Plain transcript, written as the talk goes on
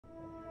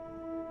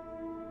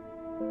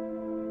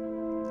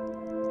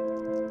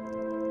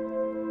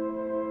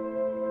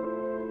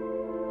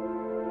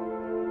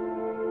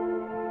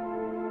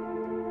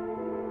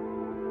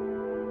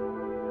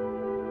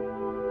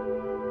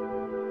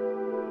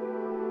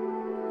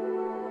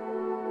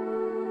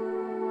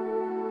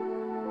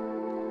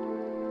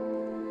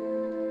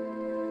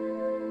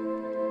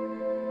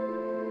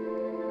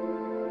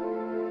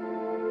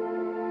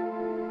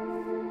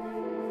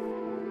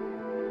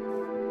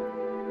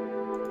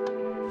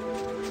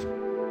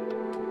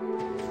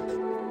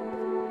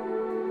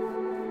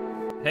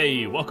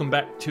Hey, welcome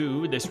back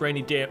to this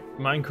rainy day at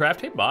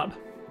Minecraft. Hey, Bob.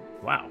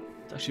 Wow,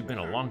 it's actually been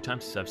a long time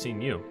since I've seen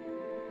you.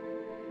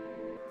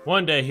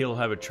 One day he'll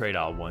have a trade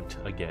I'll want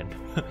again.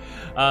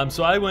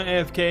 So I went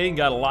AFK and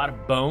got a lot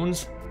of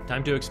bones.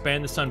 Time to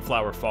expand the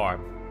sunflower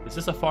farm. Is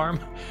this a farm?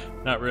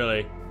 Not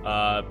really,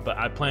 but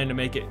I plan to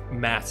make it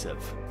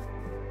massive.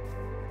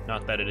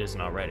 Not that it isn't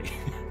already.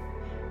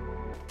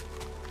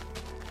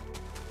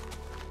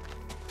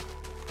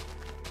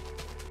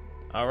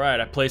 Alright,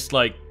 I placed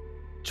like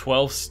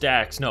 12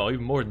 stacks. No,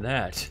 even more than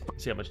that.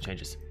 Let's see how much it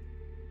changes.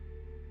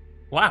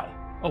 Wow.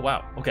 Oh,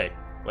 wow. Okay.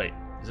 Wait,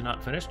 is it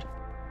not finished?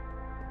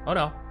 Oh,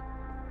 no.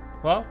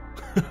 Well.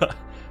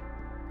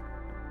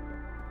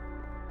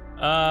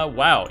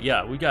 Wow.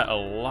 Yeah, we got a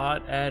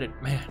lot added.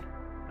 Man,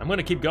 I'm going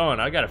to keep going.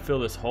 I got to fill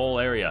this whole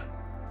area.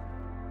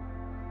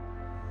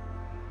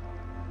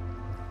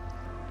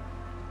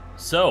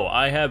 So,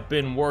 I have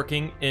been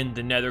working in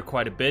the nether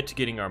quite a bit,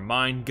 getting our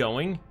mine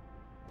going.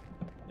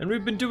 And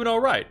we've been doing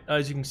all right.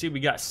 As you can see, we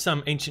got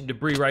some ancient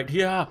debris right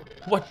here.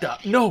 What the?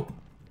 No!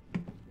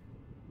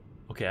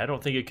 Okay, I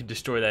don't think it could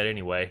destroy that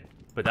anyway.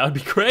 But that would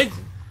be great.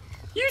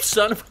 You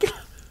son of a gun!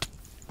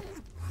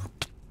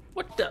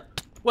 What the?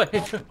 Wait,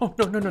 hey, oh,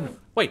 no, no, no, no.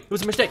 Wait, it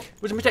was a mistake.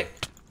 It was a mistake.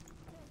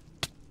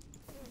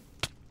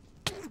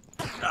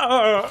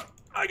 I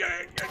got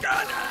it.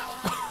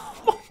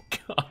 Oh,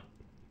 God.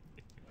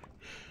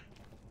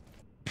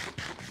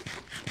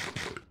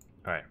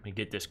 Alright, let me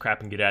get this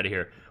crap and get out of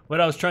here. What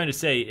I was trying to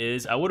say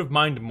is I would have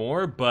mined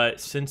more, but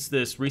since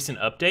this recent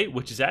update,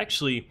 which is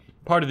actually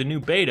part of the new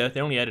beta, they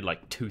only added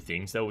like 2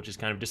 things though, which is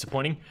kind of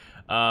disappointing.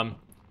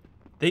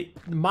 The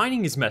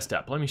mining is messed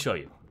up. Let me show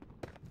you.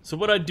 So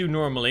what I'd do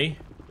normally,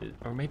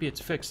 or maybe it's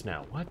fixed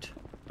now. What?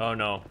 Oh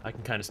no, I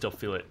can kind of still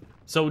feel it.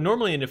 So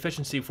normally an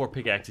efficiency for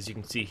pickaxes, you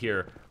can see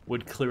here,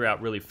 would clear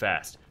out really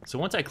fast. So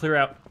once I clear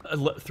out a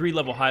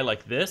 3-level high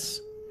like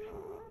this,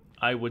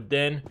 I would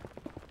then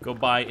go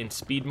by and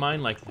speed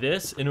mine like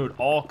this, and it would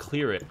all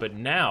clear it. But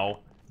now,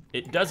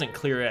 it doesn't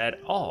clear it at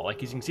all.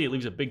 Like, as you can see, it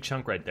leaves a big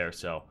chunk right there,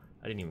 so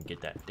I didn't even get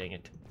that, dang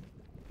it.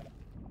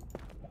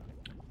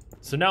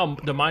 So now,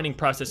 the mining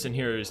process in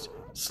here is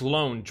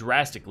slowed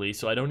drastically,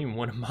 so I don't even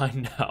want to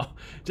mine now.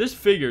 Just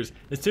figures,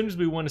 as soon as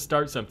we want to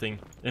start something,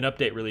 an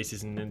update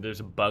releases, and then there's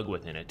a bug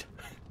within it.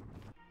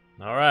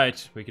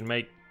 Alright, we can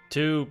make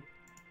 2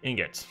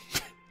 ingots.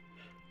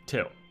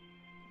 2.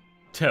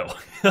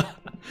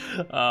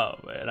 Oh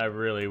man, I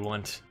really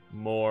want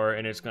more,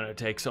 and it's gonna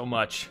take so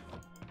much.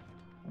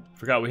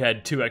 Forgot we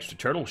had 2 extra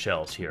turtle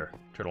shells here.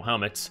 Turtle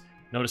helmets.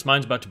 Notice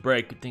mine's about to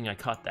break. Good thing I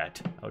caught that.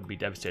 I would be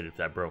devastated if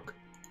that broke.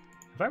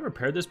 Have I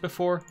repaired this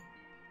before?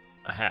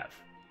 I have.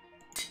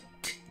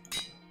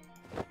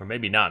 Or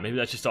maybe not. Maybe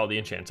that's just all the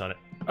enchants on it.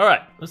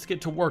 Alright, let's get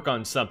to work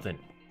on something.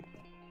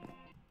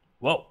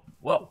 Whoa,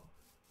 whoa.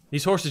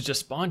 These horses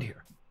just spawned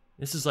here.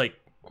 This is like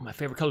one of my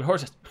favorite colored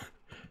horses.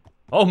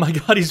 Oh my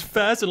god, he's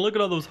fast, and look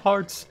at all those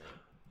hearts.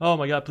 Oh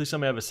my god, please tell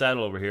me I have a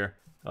saddle over here.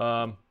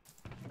 No.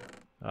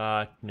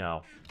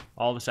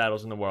 All the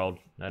saddles in the world.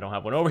 I don't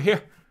have one over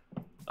here.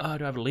 Do I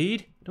have a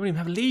lead? Don't even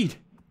have a lead.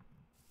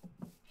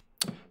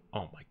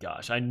 Oh my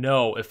gosh, I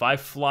know if I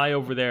fly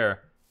over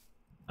there,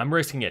 I'm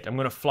risking it. I'm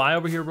gonna fly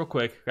over here real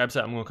quick, grab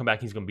something, I'm gonna come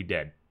back, he's gonna be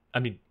dead. I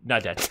mean,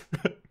 not dead.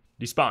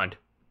 Despawned.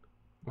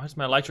 Why does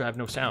my elytra have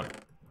no sound?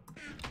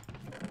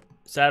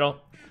 Saddle.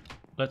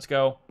 Let's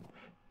go.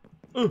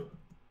 Ooh.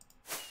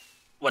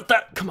 What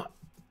the? Come on.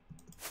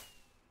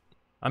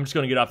 I'm just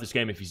gonna get off this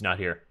game if he's not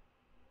here.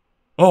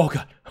 Oh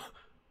god.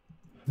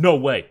 No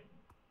way.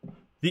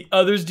 The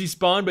others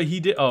despawned, but he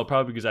did. Oh,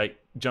 probably because I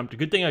jumped.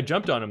 Good thing I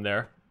jumped on him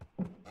there.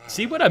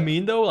 See what I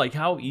mean though? Like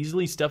how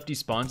easily stuff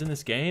despawns in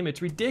this game?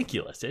 It's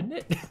ridiculous, isn't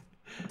it?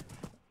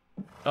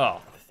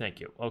 Oh, thank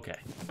you. Okay.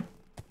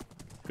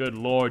 Good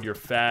lord, you're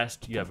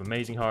fast. You have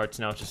amazing hearts.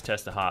 Now let's just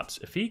test the hops.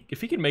 If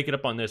he can make it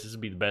up on this would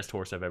be the best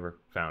horse I've ever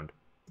found.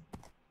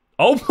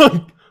 Oh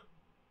my.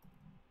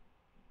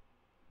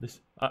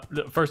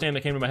 The first name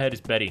that came to my head is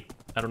Betty.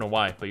 I don't know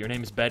why, but your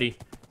name is Betty.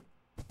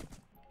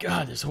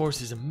 God, this horse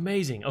is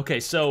amazing.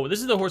 Okay, so this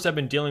is the horse I've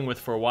been dealing with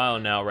for a while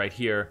now, right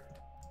here.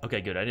 Okay,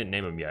 good. I didn't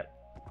name him yet.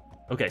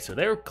 Okay, so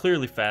they're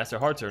clearly fast. Their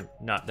hearts are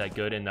not that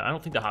good, and I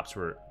don't think the hops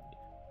were...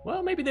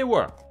 Well, maybe they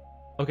were.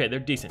 Okay, they're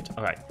decent.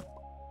 All right.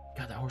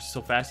 God, that horse is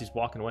so fast. He's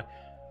walking away.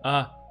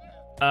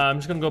 I'm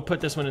just gonna go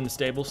put this one in the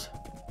stables.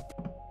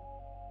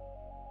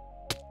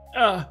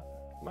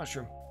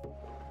 Mushroom.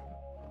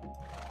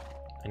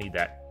 I need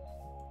that.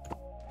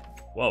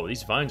 Whoa,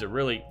 these vines are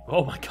really...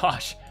 Oh my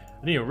gosh. I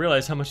didn't even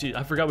realize how much...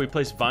 I forgot we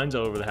placed vines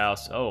all over the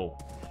house. Oh.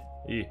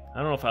 I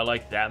don't know if I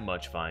like that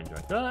much vines.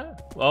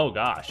 Oh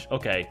gosh.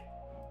 Okay.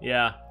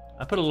 Yeah.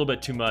 I put a little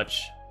bit too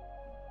much.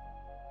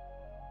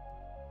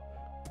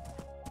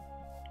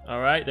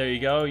 Alright, there you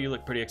go. You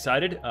look pretty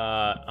excited.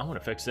 I want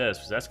to fix this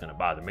because that's going to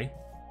bother me.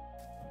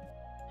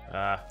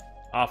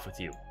 Off with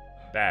you.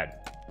 Bad.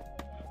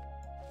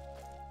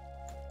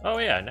 Oh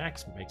yeah, an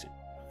axe makes it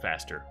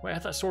faster. Wait, I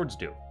thought swords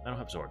do. I don't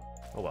have a sword.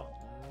 Oh well.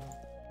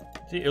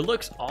 See, it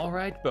looks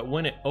alright, but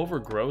when it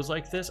overgrows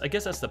like this, I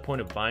guess that's the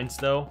point of vines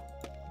though.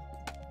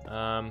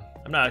 I'm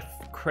not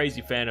a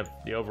crazy fan of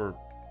the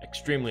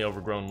extremely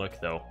overgrown look,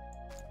 though.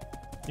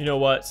 You know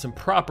what? Some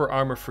proper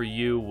armor for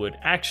you would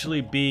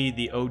actually be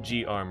the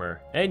OG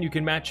armor, and you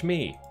can match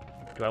me.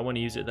 Do I want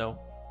to use it though?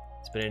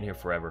 It's been in here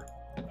forever.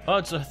 Oh,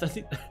 I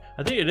think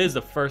it is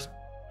the first.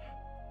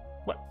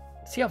 What?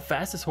 See how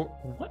fast this horse?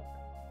 What?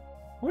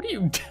 What are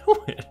you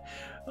doing?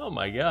 Oh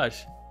my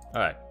gosh!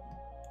 All right.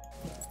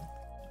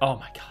 Oh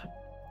my god!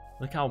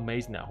 Look how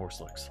amazing that horse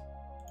looks.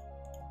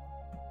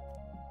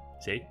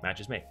 See,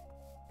 matches me.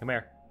 Come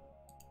here.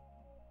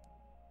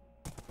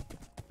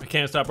 I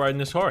can't stop riding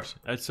this horse.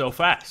 That's so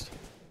fast.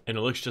 And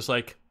it looks just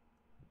like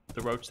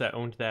the Roach that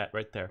owned that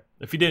right there.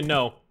 If you didn't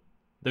know,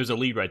 there's a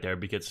lead right there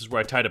because this is where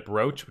I tied up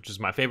Roach, which is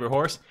my favorite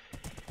horse.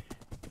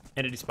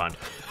 And it despawned.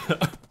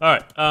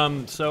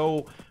 Alright,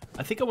 so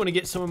I think I want to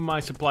get some of my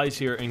supplies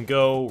here and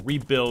go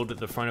rebuild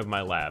the front of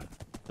my lab.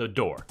 The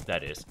door,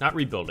 that is. Not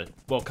rebuild it.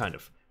 Well, kind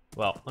of.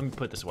 Well, let me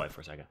put this away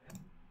for a second.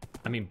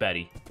 I mean,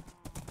 Betty.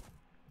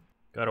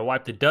 Gotta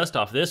wipe the dust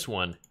off this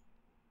one.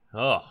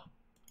 Oh,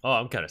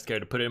 I'm kind of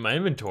scared to put it in my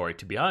inventory,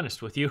 to be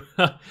honest with you.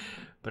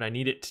 But I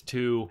need it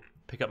to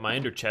pick up my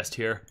ender chest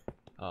here.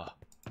 Oh,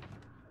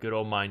 good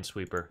old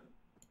Minesweeper.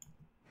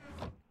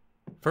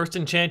 First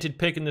enchanted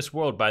pick in this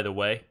world, by the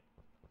way.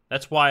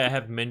 That's why I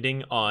have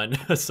mending on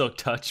Silk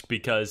Touch,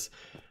 because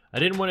I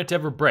didn't want it to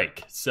ever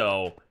break.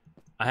 So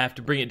I have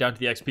to bring it down to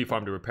the XP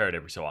farm to repair it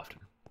every so often.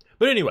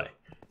 But anyway,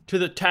 to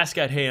the task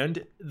at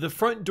hand. The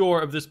front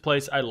door of this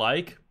place I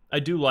like. I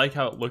do like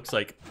how it looks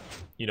like,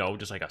 you know,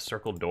 just like a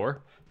circled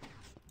door.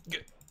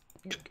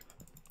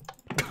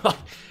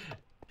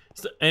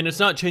 And it's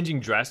not changing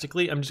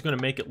drastically. I'm just going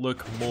to make it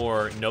look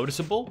more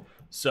noticeable.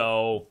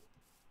 So,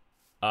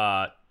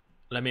 let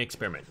me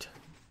experiment.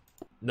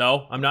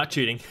 No, I'm not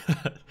cheating.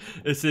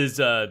 This is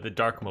the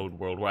dark mode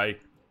world where I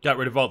got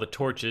rid of all the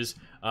torches.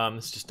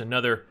 It's just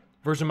another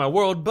version of my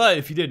world. But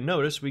if you didn't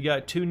notice, we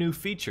got 2 new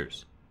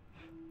features.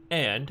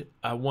 And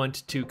I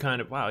want to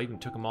kind of, wow, I even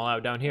took them all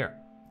out down here.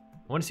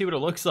 I want to see what it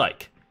looks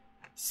like.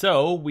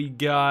 So we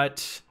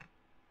got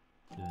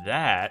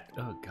that.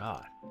 Oh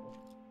god.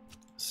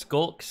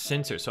 Skulk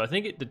sensor. So I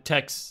think it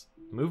detects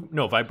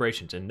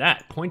vibrations. And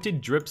that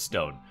pointed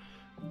dripstone.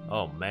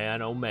 Oh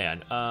man, oh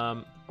man.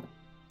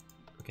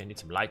 Okay, I need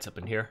some lights up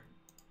in here.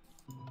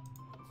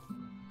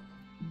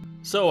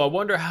 So I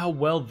wonder how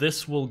well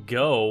this will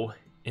go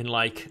in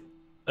like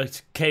a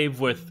cave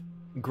with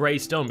gray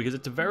stone, because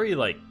it's a very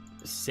like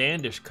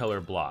sandish color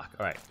block.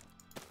 All right.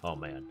 Oh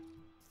man.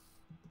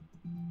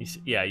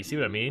 Yeah, you see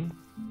what I mean?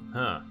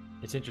 Huh.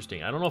 It's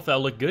interesting. I don't know if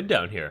that'll look good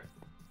down here.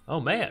 Oh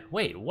man,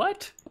 wait,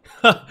 what?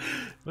 Wasn't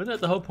that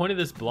the whole point of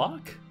this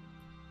block?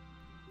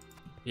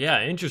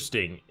 Yeah,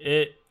 interesting.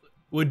 It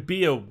would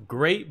be a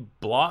great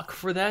block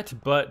for that,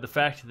 but the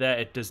fact that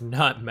it does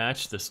not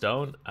match the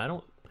stone, I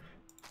don't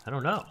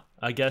know.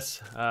 I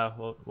guess,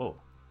 well, whoa.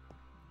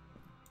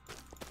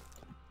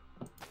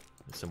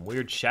 Some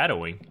weird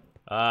shadowing.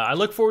 I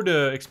look forward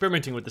to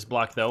experimenting with this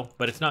block though,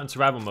 but it's not in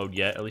survival mode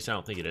yet. At least I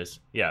don't think it is.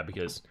 Yeah,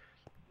 because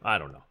I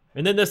don't know.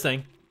 And then this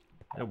thing.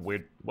 That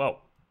weird. Whoa.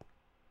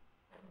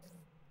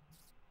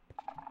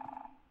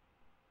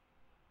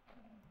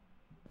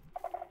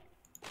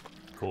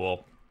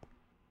 Cool.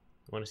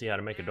 Want to see how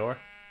to make a door?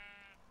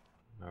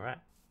 All right.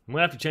 I'm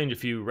gonna have to change a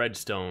few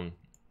redstone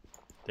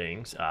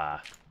things.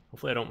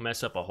 Hopefully I don't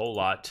mess up a whole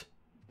lot.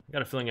 I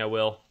got a feeling I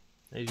will.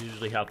 That's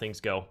usually how things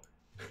go.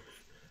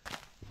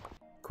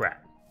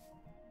 Crap.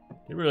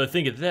 Didn't really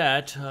think of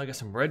that. I got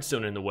some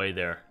redstone in the way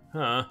there.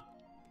 Huh.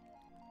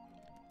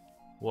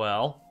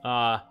 Well,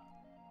 huh.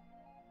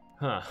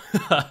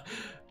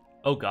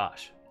 Oh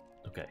gosh.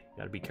 Okay,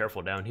 gotta be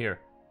careful down here.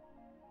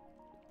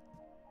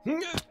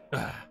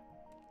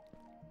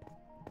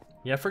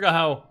 Yeah, I forgot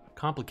how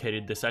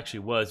complicated this actually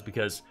was,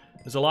 because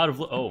there's a lot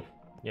of... Oh,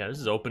 yeah, this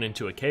is open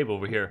into a cave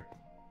over here.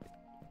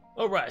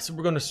 Alright, so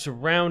we're going to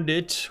surround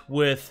it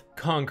with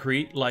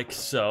concrete, like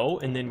so,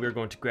 and then we're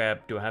going to grab...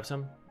 Do I have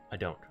some? I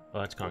don't.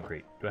 Oh, that's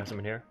concrete. Do I have some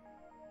in here?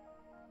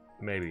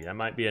 Maybe. That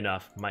might be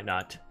enough. Might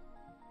not.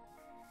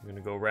 I'm going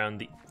to go around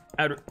the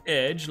outer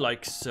edge,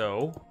 like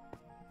so.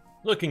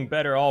 Looking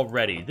better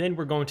already. Then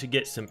we're going to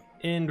get some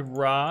end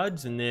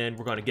rods, and then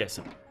we're going to get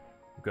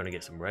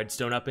some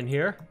redstone up in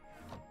here.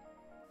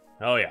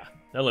 Oh yeah,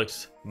 that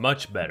looks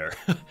much better.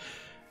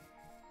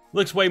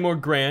 Looks way more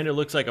grand. It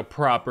looks like a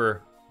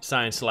proper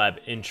science lab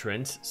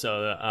entrance.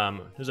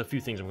 So there's a few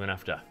things I'm gonna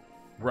have to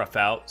rough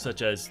out,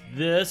 such as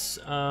this.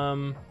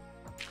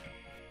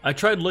 I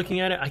tried looking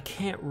at it. I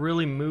can't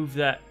really move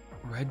that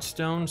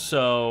redstone,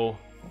 so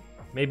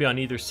maybe on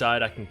either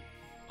side I can...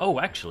 Oh,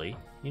 actually,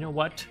 you know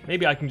what?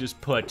 Maybe I can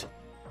just put...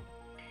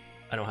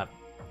 I don't have...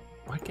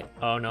 Why can't...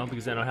 Oh no,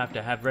 because then I'll have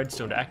to have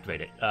redstone to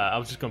activate it. I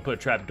was just gonna put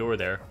a trap door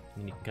there,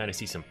 and you can kind of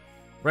see some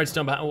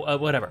redstone behind...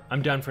 whatever,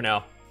 I'm done for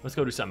now. Let's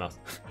go do something else.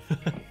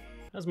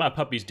 How's my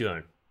puppies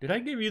doing? Did I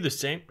give you the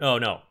same... Oh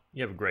no,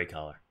 you have a gray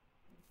color.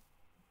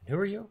 And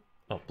who are you?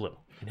 Oh, blue.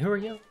 And who are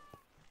you?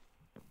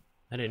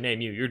 I didn't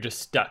name you, you're just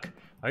stuck.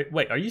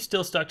 Wait, are you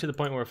still stuck to the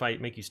point where if I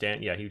make you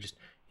stand... Yeah,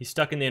 he He's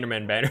stuck in the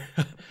Enderman banner.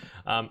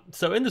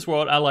 So in this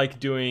world, I like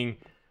doing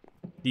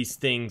these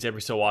things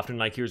every so often.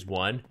 Like here's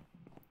one,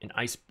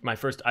 my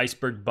first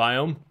iceberg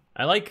biome.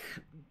 I like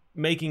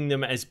making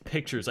them as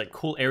pictures, like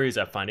cool areas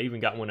I find. I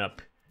even got one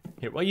up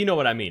here. Well, you know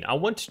what I mean. I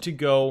want to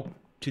go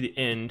to the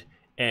end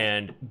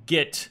and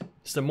get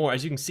some more.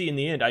 As you can see in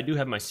the end, I do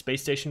have my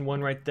space station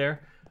one right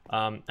there.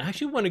 I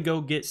actually want to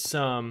go get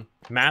some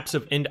maps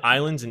of end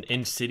islands and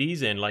end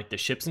cities and like the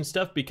ships and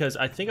stuff, because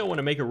I think I want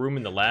to make a room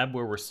in the lab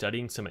where we're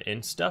studying some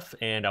end stuff,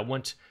 and I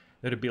want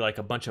there to be like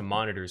a bunch of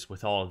monitors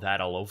with all of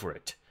that all over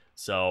it.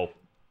 So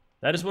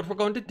that is what we're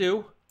going to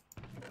do.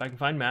 If I can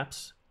find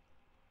maps.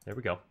 There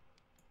we go.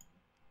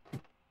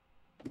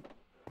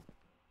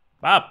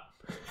 Bob,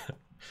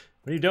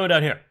 what are you doing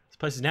down here? This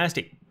place is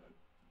nasty.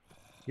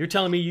 You're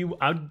telling me you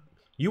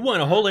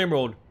want a whole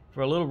emerald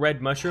for a little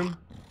red mushroom?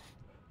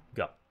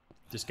 Go.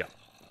 Just go.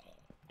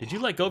 Did you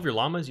let go of your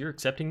llamas? You're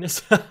accepting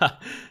this?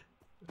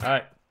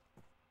 Alright.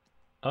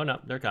 Oh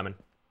no, they're coming.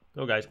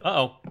 Go guys.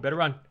 Uh-oh, better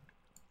run.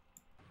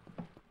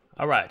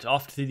 Alright,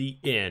 off to the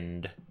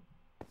end.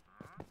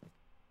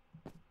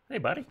 Hey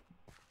buddy.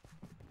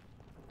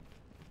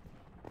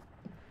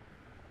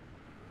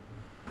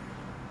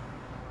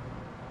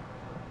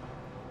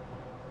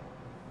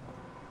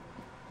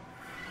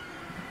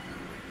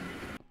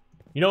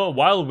 You know,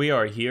 while we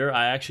are here,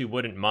 I actually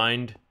wouldn't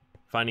mind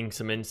finding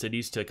some end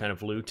cities to kind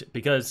of loot,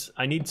 because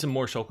I need some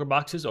more shulker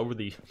boxes over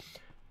the,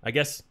 I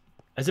guess,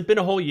 has it been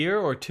a whole year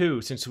or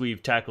two since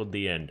we've tackled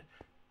the end?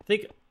 I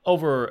think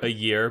over a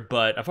year,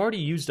 but I've already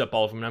used up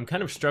all of them, and I'm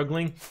kind of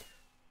struggling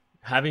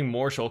having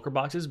more shulker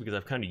boxes because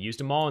I've kind of used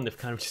them all, and they've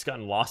kind of just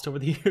gotten lost over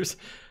the years.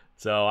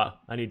 So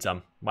I need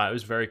some. Wow, it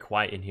was very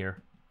quiet in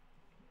here.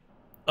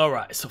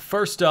 Alright, so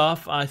first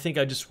off, I think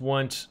I just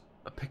want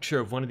a picture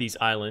of one of these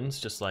islands,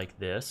 just like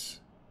this.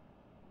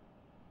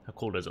 How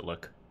cool does it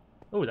look?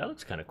 Oh, that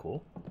looks kind of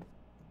cool.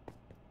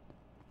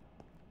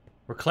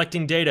 We're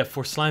collecting data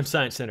for Slime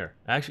Science Center.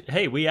 Actually,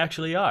 hey, we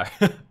actually are.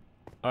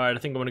 Alright, I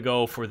think I'm going to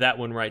go for that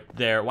one right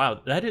there.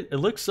 Wow, it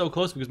looks so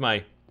close because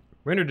my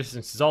render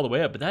distance is all the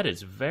way up, but that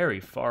is very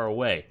far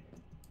away.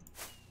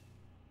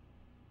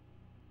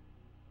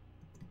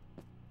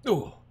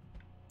 Oh.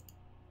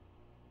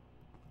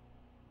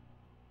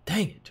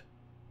 Dang it.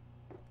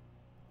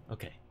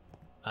 Okay.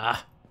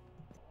 Ah.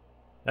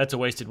 That's a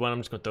wasted one. I'm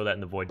just going to throw that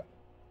in the void.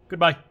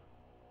 Goodbye.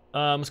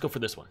 Let's go for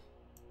this one.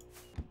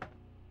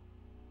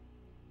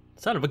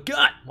 Son of a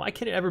gun! Why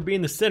can't it ever be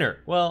in the center?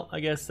 Well, I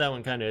guess that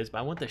one kind of is, but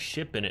I want the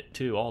ship in it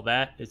too. All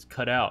that is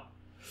cut out.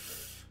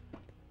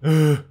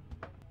 Did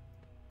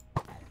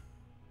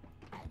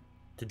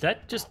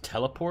that just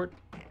teleport?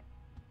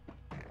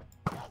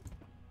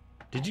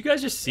 Did you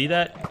guys just see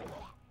that?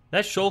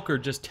 That shulker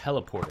just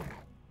teleported.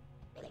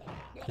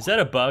 Is that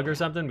a bug or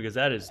something? Because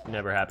that has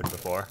never happened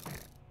before.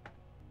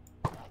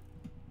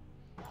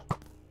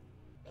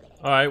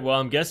 Alright, well,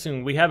 I'm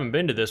guessing we haven't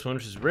been to this one,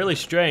 which is really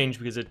strange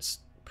because it's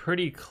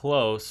pretty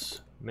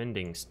close.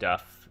 Mending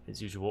stuff,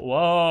 as usual.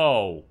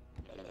 Whoa!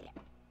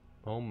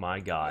 Oh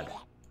my god.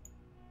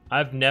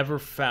 I've never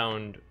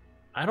found...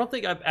 I don't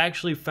think I've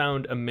actually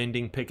found a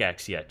mending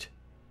pickaxe yet.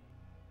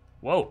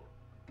 Whoa.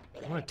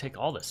 I want to take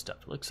all this stuff.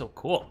 It looks so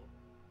cool.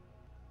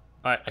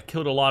 Alright, I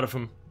killed a lot of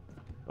them.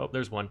 Oh,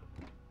 there's one.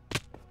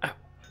 Ow.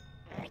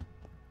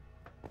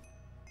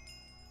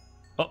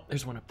 Oh,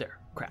 there's one up there.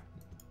 Crap.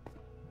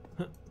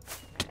 Huh.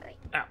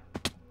 Ow.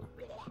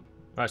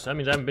 Alright, so that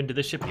means I haven't been to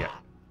this ship yet.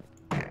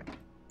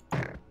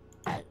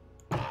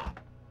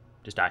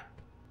 Just die.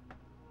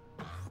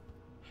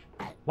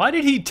 Why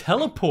did he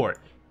teleport?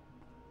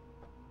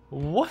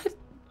 What?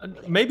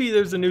 Maybe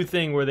there's a new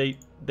thing where they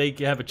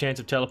have a chance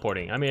of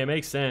teleporting. I mean, it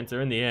makes sense.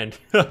 They're in the end.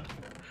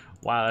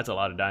 Wow, that's a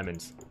lot of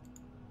diamonds.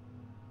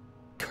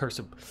 Curse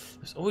of...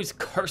 There's always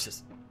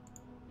curses.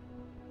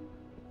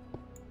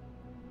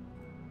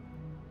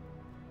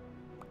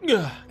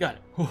 Ugh, got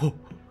it.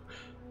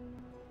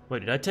 Wait,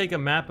 did I take a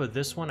map of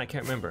this one? I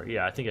can't remember.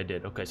 Yeah, I think I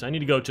did. Okay, so I need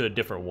to go to a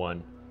different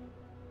one.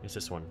 It's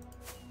this one.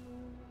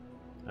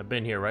 I've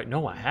been here, right?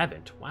 No, I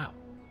haven't. Wow.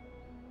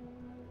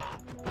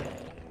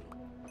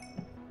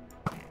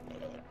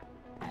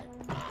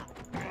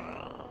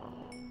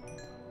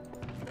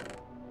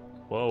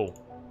 Whoa.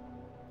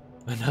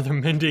 Another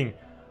mending.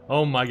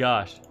 Oh my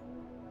gosh.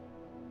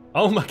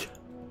 Oh my god.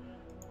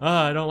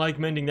 Ah, I don't like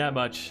mending that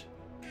much.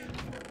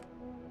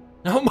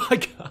 Oh my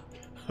god.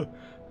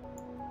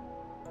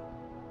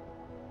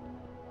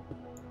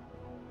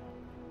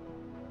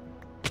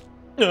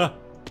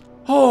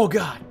 Oh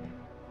god.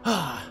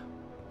 Ah,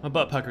 my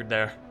butt puckered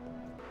there.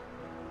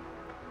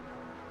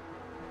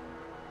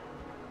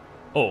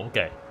 Oh,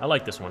 okay. I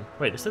like this one.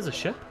 Wait, this is a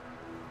ship?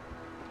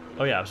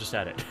 Oh yeah, I was just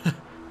at it.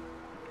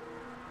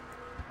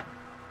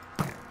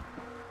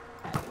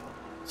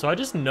 So I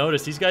just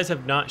noticed these guys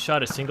have not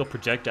shot a single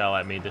projectile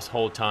at me this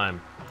whole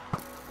time.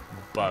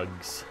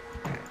 Bugs.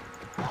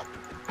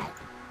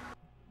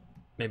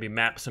 Maybe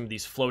map some of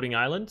these floating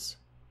islands.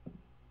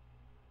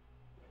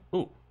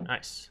 Ooh,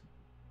 nice.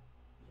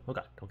 Oh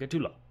god, don't get too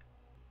low.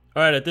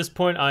 Alright, at this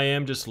point I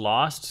am just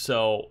lost,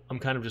 so I'm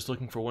kind of just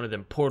looking for one of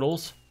them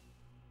portals.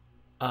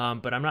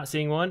 but I'm not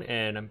seeing one,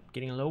 and I'm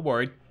getting a little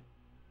worried.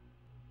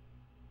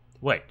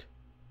 Wait.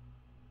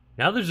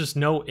 Now there's just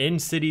no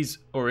end cities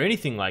or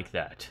anything like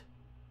that.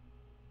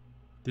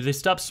 Did they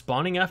stop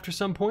spawning after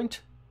some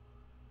point?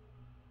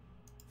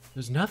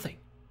 There's nothing.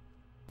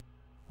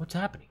 What's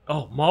happening?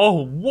 Oh,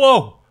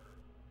 whoa!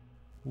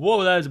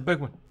 Whoa, that is a big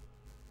one.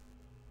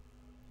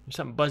 There's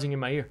something buzzing in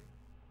my ear.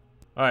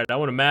 Alright, I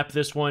want to map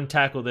this one,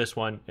 tackle this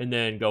one, and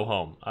then go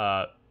home.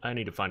 I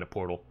need to find a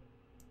portal.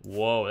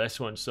 Whoa, this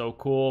one's so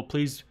cool.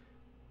 Please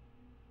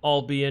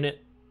all be in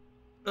it.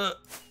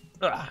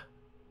 Alright.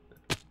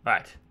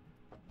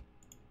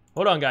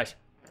 Hold on, guys.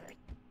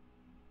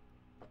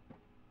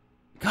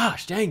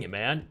 Gosh, dang it,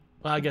 man.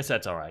 Well, I guess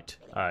that's alright.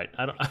 Alright,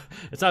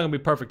 it's not gonna be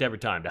perfect every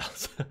time,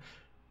 Dallas.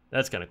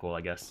 That's kind of cool,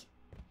 I guess.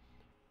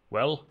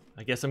 Well,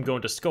 I guess I'm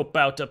going to scope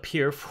out up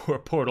here for a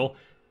portal.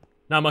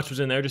 Not much was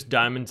in there, just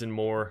diamonds and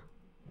more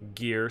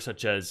gear,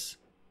 such as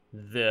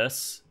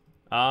this.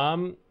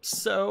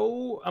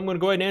 So I'm gonna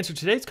go ahead and answer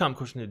today's comment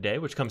question of the day,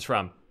 which comes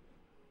from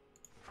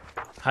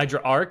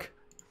Hydra Arc.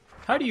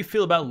 How do you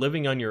feel about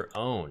living on your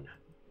own?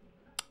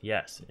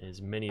 Yes,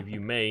 as many of you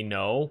may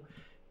know,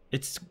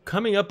 it's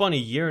coming up on a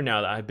year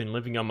now that I've been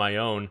living on my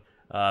own.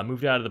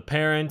 Moved out of the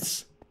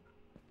parents,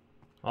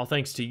 all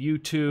thanks to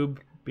YouTube,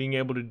 being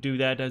able to do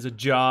that as a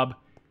job.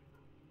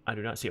 I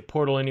do not see a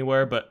portal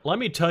anywhere, but let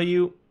me tell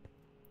you,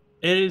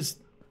 it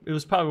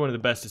was probably one of the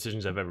best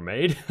decisions I've ever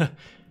made.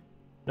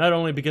 Not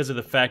only because of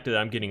the fact that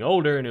I'm getting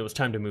older and it was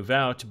time to move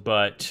out,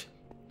 but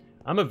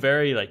I'm a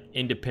very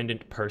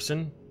independent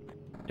person.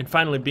 And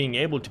finally being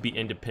able to be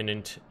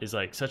independent is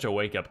such a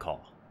wake-up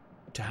call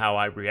to how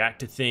I react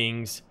to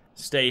things,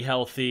 stay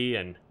healthy,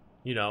 and,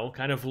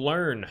 kind of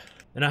learn.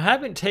 And I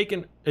haven't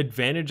taken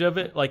advantage of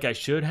it like I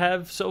should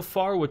have so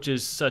far, which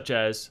is such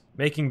as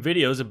making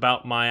videos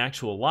about my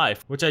actual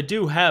life, which I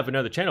do have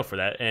another channel for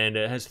that, and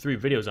it has 3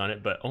 videos on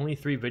it, but only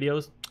 3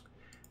 videos?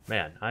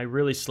 Man, I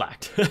really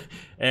slacked.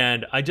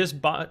 And I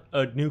just bought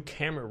a new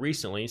camera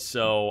recently,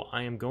 so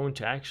I am going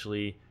to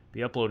actually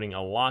be uploading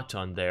a lot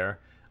on there.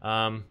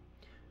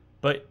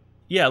 But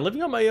yeah,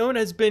 living on my own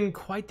has been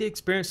quite the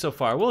experience so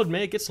far. I will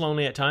admit, it gets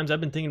lonely at times.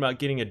 I've been thinking about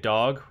getting a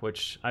dog,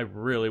 which I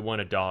really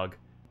want a dog.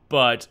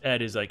 But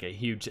that is a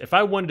huge... If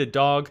I wanted a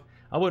dog,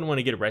 I wouldn't want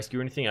to get a rescue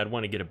or anything. I'd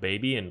want to get a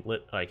baby and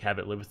have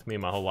it live with me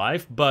my whole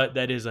life. But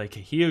that is a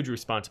huge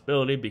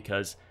responsibility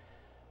because,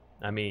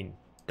 I mean,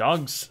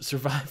 dogs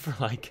survive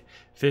for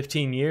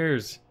 15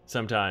 years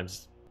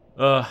sometimes.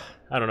 I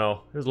don't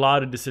know. There's a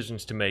lot of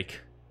decisions to make.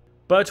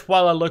 But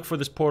while I look for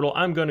this portal,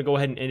 I'm going to go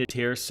ahead and end it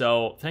here.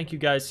 So thank you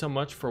guys so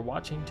much for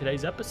watching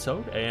today's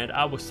episode, and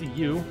I will see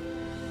you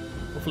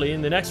hopefully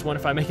in the next one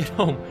if I make it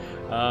home.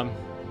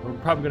 We're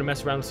probably going to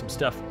mess around with some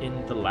stuff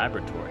in the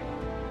laboratory.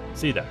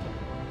 See you there.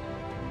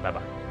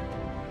 Bye-bye.